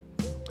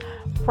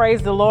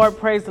Praise the Lord,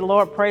 praise the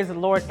Lord, praise the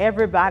Lord.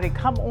 Everybody,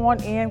 come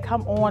on in,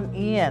 come on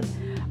in.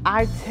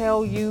 I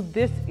tell you,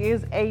 this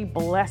is a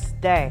blessed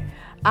day.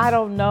 I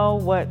don't know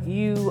what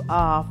you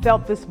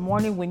felt this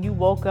morning when you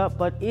woke up,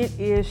 but it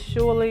is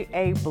surely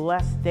a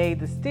blessed day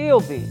to still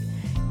be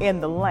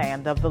in the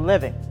land of the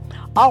living.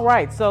 All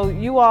right, so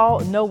you all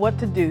know what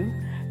to do.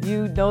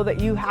 You know that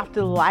you have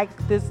to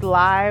like this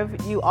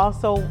live. You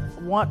also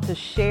want to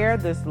share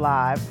this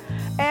live,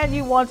 and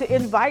you want to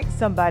invite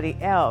somebody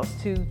else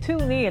to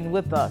tune in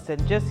with us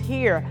and just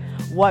hear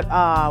what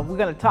we're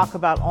going to talk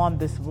about on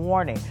this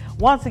morning.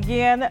 Once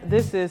again,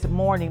 this is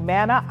Morning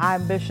Manna.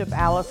 I'm Bishop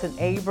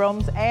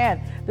Abrams, and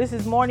this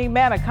is Morning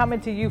Manna coming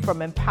to you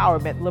from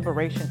Empowerment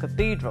Liberation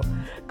Cathedral.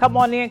 Come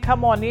on in,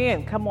 come on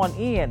in, come on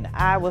in.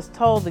 I was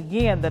told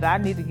again that I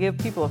need to give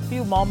people a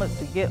few moments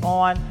to get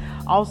on.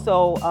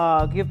 Also,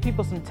 give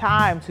people some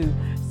time to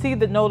see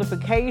the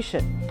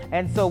notification.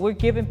 And so we're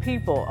giving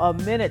people a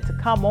minute to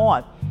come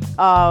on.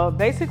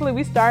 Basically,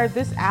 we started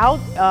this out,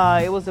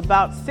 it was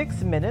about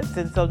 6 minutes.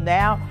 And so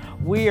now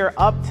we are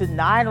up to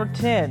 9 or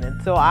 10.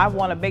 And so I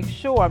want to make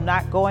sure I'm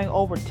not going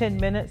over 10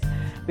 minutes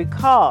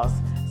because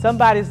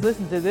somebody's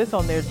listening to this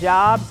on their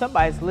job.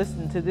 Somebody's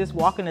listening to this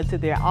walking into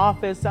their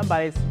office.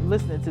 Somebody's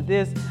listening to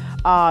this.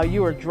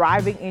 You are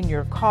driving in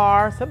your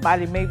car.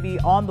 Somebody may be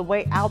on the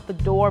way out the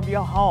door of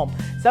your home.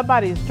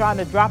 Somebody is trying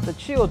to drop the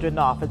children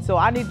off. And so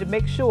I need to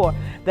make sure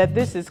that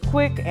this is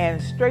quick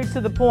and straight to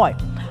the point.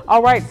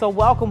 All right, so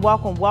welcome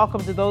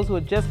to those who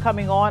are just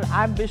coming on.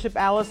 I'm Bishop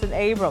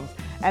Abrams,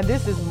 and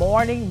this is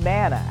Morning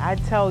Manna. I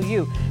tell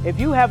you, if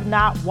you have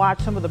not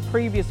watched some of the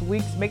previous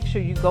weeks, make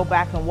sure you go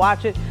back and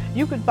watch it.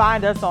 You can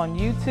find us on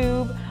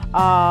YouTube.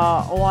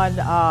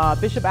 On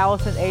Bishop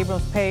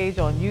Abrams' page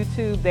on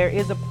YouTube, there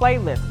is a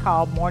playlist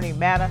called Morning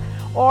Manna,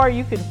 or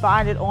you can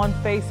find it on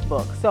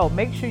Facebook. So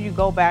make sure you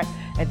go back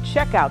and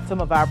check out some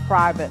of our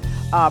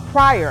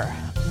prior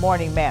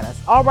Morning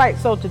Mannas. All right,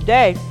 so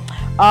today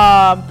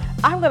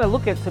I'm going to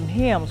look at some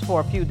hymns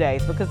for a few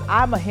days because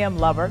I'm a hymn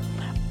lover.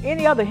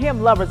 Any other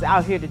hymn lovers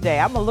out here today?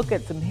 I'm going to look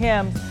at some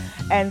hymns.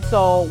 And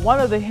so one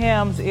of the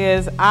hymns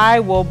is I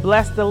Will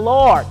Bless the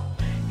Lord.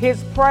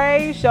 His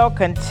praise shall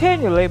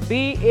continually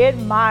be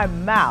in my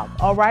mouth.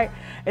 All right.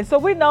 And so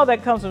we know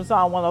that comes from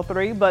Psalm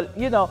 103. But,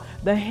 you know,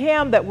 the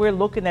hymn that we're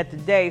looking at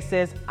today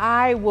says,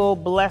 I will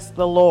bless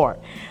the Lord.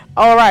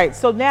 All right.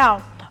 So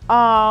now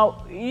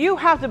you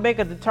have to make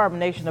a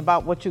determination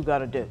about what you're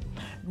going to do.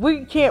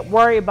 We can't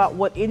worry about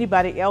what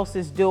anybody else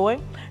is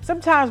doing.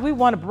 Sometimes we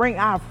want to bring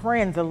our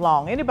friends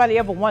along. Anybody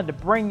ever wanted to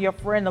bring your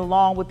friend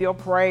along with your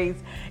praise?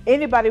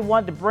 Anybody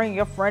wanted to bring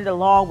your friend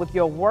along with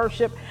your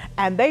worship?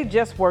 And they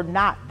just were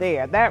not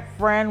there. That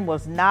friend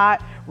was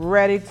not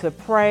ready to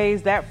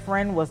praise. That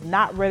friend was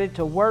not ready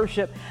to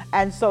worship.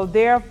 And so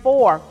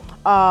therefore,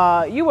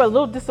 you were a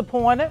little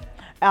disappointed.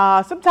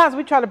 Sometimes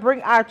we try to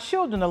bring our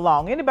children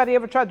along. Anybody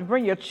ever tried to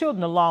bring your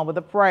children along with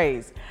a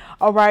praise?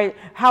 All right.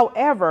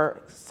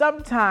 However,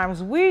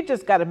 sometimes we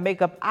just got to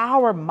make up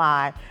our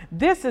mind.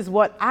 This is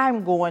what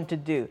I'm going to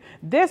do.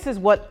 This is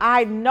what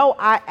I know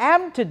I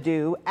am to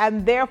do.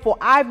 And therefore,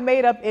 I've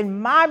made up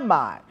in my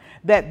mind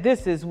that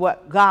this is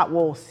what God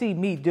will see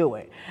me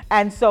doing.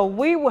 And so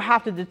we will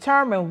have to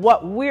determine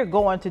what we're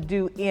going to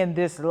do in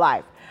this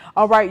life.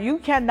 All right, you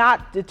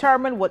cannot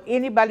determine what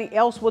anybody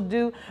else will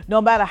do,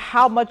 no matter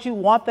how much you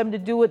want them to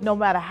do it, no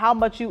matter how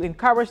much you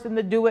encourage them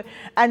to do it.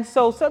 And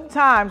so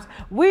sometimes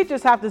we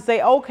just have to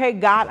say, okay,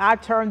 God, I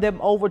turn them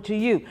over to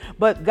you.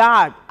 But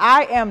God,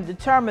 I am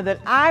determined that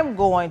I'm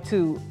going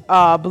to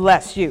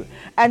bless you.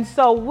 And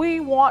so we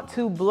want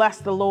to bless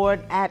the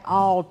Lord at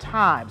all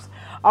times.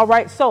 All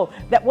right, so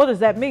what does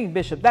that mean,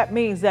 Bishop? That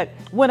means that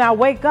when I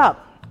wake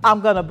up, I'm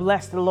going to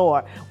bless the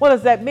Lord. What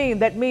does that mean?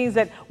 That means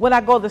that when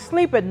I go to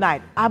sleep at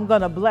night, I'm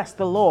going to bless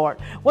the Lord.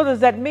 What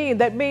does that mean?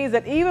 That means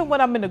that even when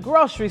I'm in the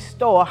grocery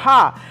store,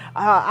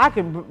 I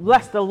can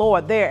bless the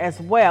Lord there as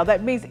well.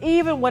 That means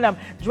even when I'm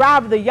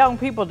driving the young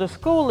people to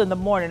school in the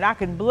morning, I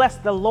can bless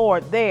the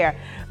Lord there.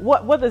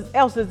 What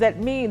else does that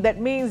mean?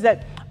 That means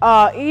that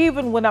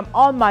even when I'm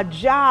on my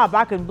job,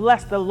 I can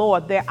bless the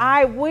Lord there.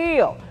 I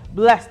will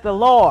bless the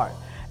Lord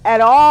at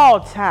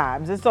all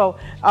times. And so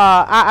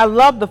I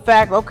love the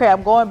fact, okay,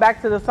 I'm going back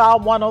to the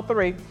Psalm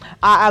 103.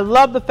 I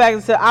love the fact that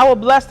it said, I will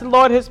bless the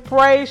Lord, his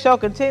praise shall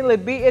continually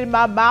be in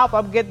my mouth.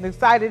 I'm getting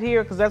excited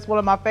here because that's one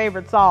of my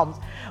favorite Psalms.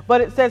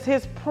 But it says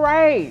his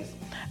praise.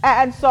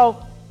 And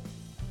so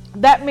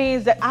that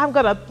means that I'm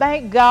going to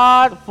thank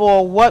God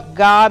for what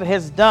God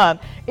has done.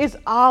 It's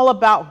all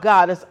about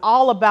God. It's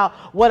all about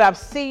what I've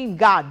seen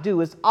God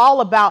do. It's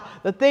all about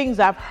the things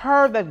I've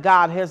heard that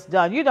God has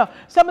done. You know,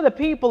 some of the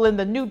people in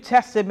the New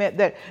Testament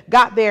that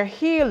got their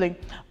healing,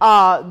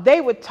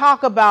 they would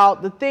talk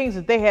about the things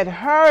that they had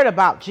heard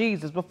about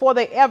Jesus before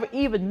they ever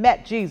even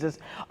met Jesus.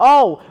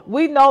 Oh,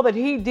 we know that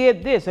he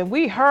did this, and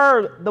we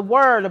heard the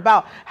word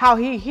about how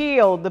he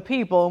healed the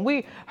people, and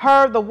we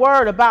heard the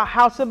word about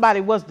how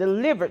somebody was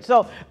delivered.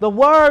 So the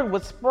word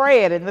would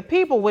spread, and the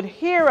people would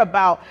hear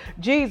about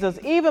Jesus,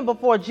 even even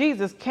before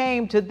Jesus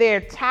came to their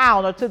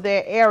town or to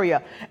their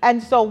area.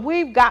 And so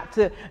we've got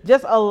to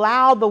just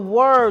allow the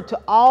word to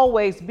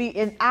always be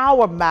in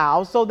our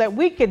mouths so that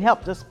we can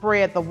help to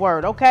spread the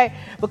word, okay?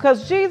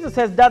 Because Jesus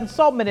has done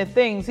so many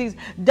things. He's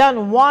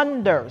done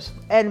wonders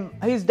and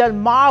he's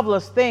done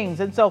marvelous things.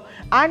 And so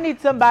I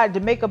need somebody to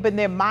make up in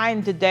their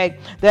mind today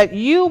that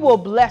you will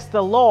bless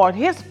the Lord,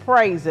 his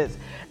praises,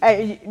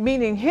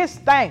 meaning his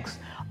thanks.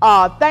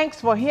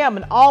 Thanks for him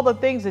and all the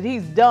things that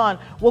he's done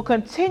will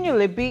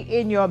continually be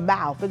in your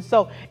mouth. And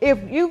so if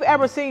you've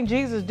ever seen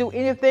Jesus do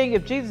anything,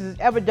 if Jesus has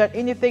ever done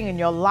anything in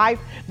your life,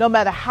 no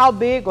matter how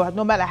big or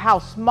no matter how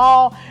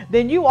small,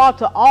 then you ought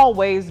to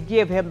always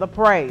give him the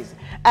praise.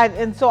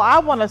 And so I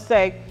want to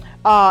say,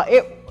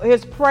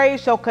 his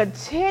praise shall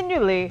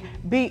continually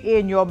be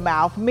in your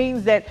mouth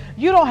means that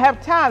you don't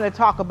have time to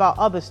talk about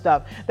other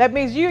stuff. That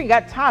means you ain't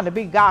got time to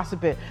be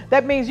gossiping.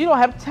 That means you don't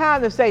have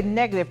time to say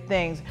negative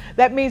things.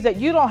 That means that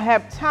you don't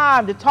have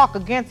time to talk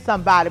against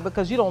somebody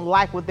because you don't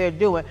like what they're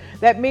doing.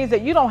 That means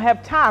that you don't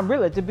have time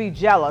really to be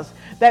jealous.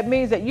 That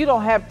means that you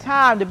don't have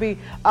time to be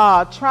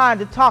trying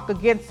to talk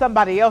against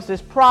somebody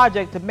else's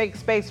project to make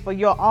space for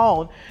your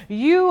own.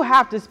 You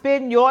have to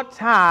spend your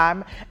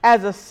time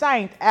as a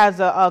saint, as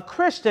a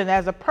Christian,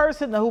 as a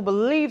person who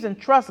believes and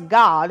trusts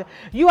God.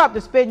 You have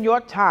to spend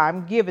your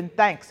time giving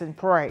thanks and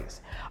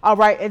praise. All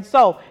right. And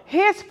so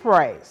his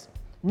praise,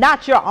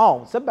 not your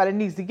own. Somebody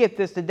needs to get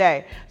this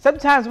today.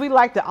 Sometimes we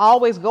like to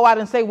always go out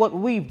and say what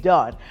we've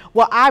done.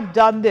 Well, I've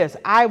done this.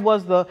 I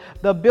was the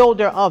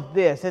builder of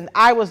this, and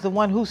I was the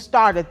one who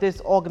started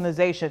this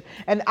organization,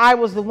 and I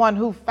was the one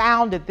who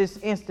founded this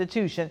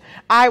institution.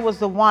 I was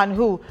the one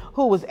who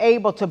was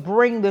able to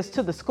bring this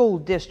to the school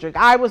district.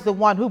 I was the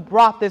one who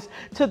brought this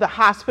to the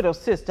hospital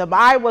system.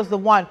 I was the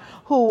one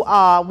who,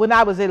 when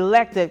I was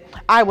elected,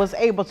 I was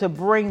able to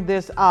bring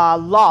this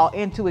law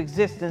into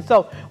existence.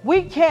 So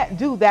we can't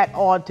do that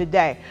on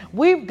today.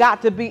 We've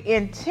got to be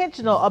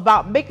intentional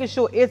about making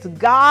sure it's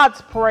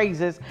God's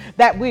praises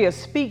that we are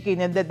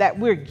speaking and that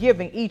we're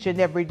giving each and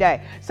every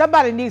day.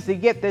 Somebody needs to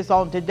get this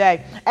on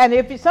today. And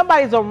if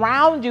somebody's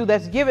around you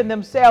that's giving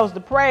themselves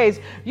the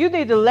praise, you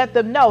need to let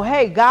them know,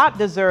 hey, God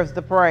deserves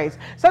the praise.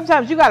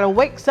 Sometimes you got to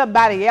wake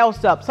somebody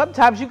else up.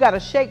 Sometimes you got to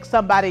shake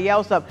somebody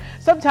else up.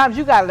 Sometimes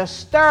you got to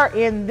stir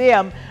in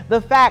them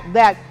the fact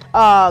that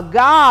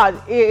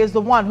God is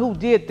the one who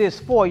did this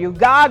for you.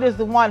 God is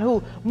the one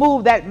who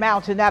moved that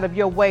mountain out of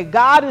your way.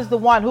 God is the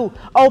one who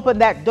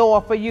opened that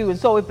door for you. And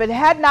so if it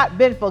had not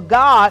been for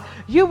God,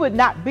 you would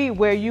not be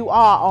where you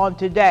are on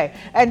today.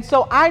 And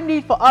so I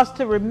need for us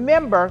to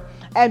remember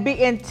and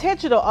be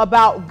intentional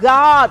about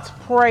God's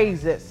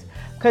praises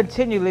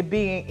continually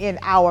being in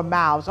our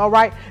mouths. All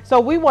right. So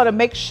we want to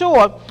make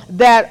sure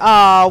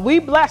that we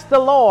bless the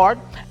Lord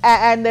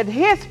and that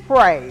his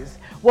praise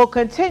will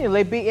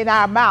continually be in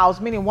our mouths,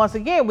 meaning once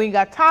again, we ain't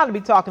got time to be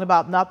talking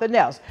about nothing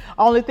else.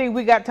 Only thing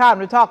we got time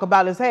to talk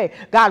about is, hey,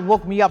 God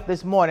woke me up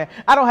this morning.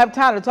 I don't have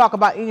time to talk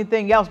about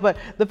anything else but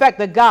the fact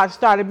that God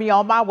started me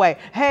on my way.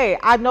 Hey,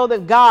 I know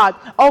that God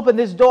opened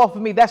this door for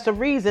me. That's the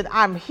reason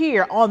I'm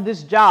here on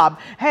this job.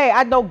 Hey,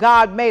 I know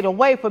God made a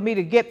way for me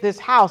to get this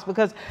house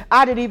because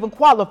I didn't even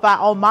qualify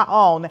on my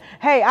own.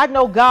 Hey, I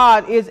know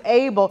God is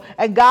able,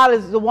 and God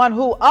is the one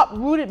who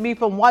uprooted me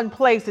from one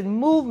place and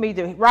moved me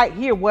to right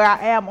here where I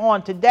am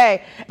on today.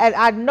 And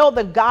I know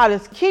that God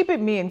is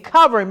keeping me and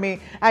covering me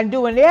and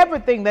doing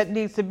everything that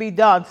needs to be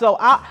done. So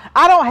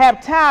I don't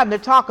have time to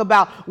talk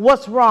about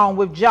what's wrong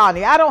with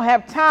Johnny. I don't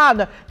have time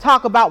to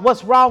talk about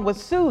what's wrong with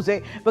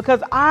Susie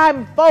because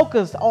I'm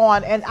focused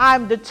on and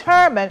I'm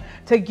determined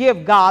to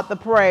give God the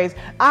praise.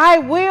 I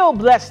will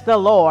bless the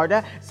Lord.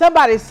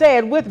 Somebody say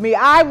it with me.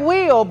 I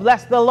will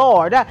bless the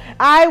Lord.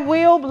 I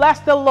will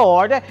bless the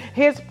Lord.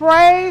 His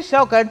praise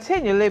shall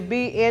continually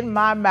be in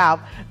my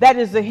mouth. That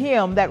is the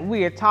hymn that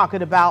we are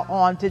talking about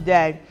on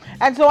today.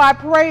 And so I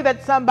pray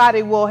that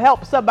somebody will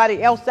help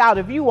somebody else out.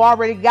 If you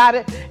already got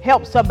it,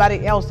 help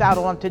somebody else out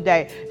on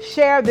today.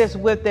 Share this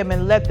with them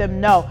and let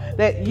them know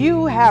that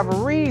you have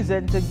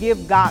reason to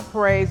give God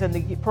praise and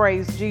to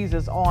praise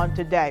Jesus on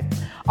today.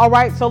 All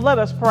right, so let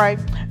us pray.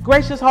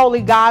 Gracious,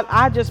 holy God,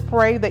 I just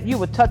pray that you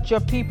would touch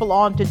your people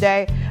on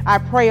today. I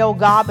pray, oh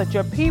God, that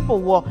your people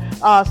will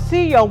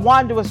see your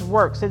wondrous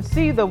works and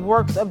see the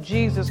works of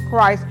Jesus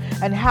Christ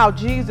and how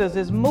Jesus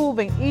is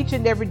moving each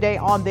and every day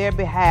on their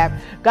behalf.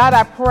 God,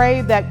 I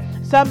pray that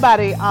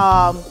somebody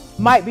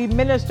might be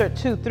ministered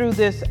to through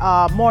this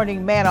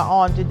morning manna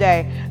on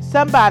today.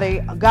 Somebody,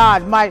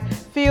 God, might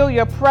feel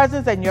your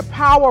presence and your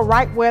power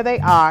right where they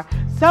are.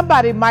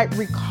 Somebody might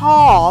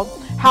recall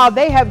how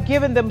they have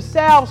given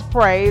themselves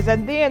praise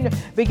and then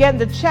begin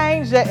to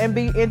change that and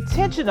be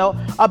intentional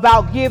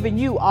about giving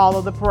you all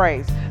of the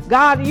praise.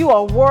 God, you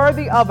are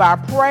worthy of our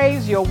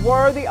praise. You're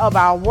worthy of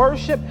our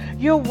worship.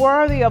 You're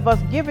worthy of us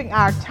giving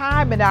our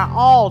time and our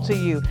all to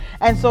you.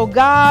 And so,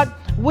 God,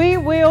 we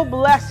will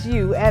bless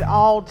you at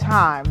all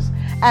times,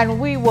 and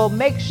we will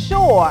make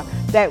sure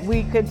that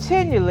we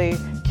continually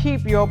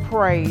keep your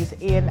praise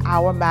in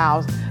our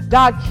mouths.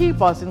 God,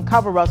 keep us and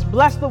cover us.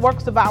 Bless the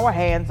works of our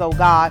hands, oh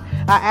God.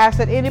 I ask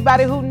that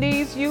anybody who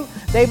needs you,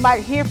 they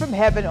might hear from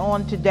heaven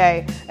on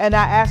today. And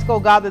I ask, oh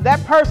God, that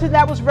that person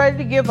that was ready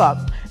to give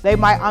up, they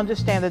might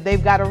understand that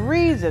they've got a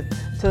reason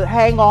to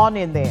hang on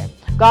in there.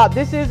 God,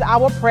 this is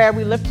our prayer.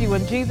 We lift you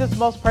in Jesus'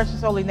 most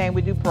precious holy name.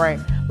 We do pray.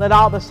 Let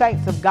all the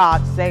saints of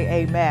God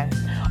say amen.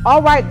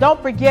 All right,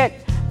 don't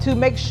forget to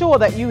make sure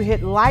that you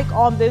hit like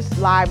on this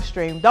live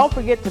stream. Don't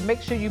forget to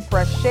make sure you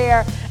press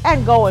share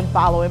and go and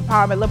follow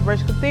Empowerment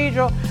Liberation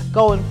Cathedral.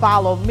 Go and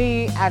follow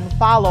me and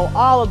follow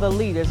all of the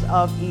leaders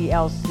of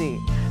ELC.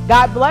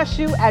 God bless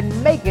you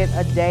and make it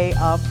a day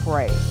of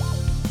praise.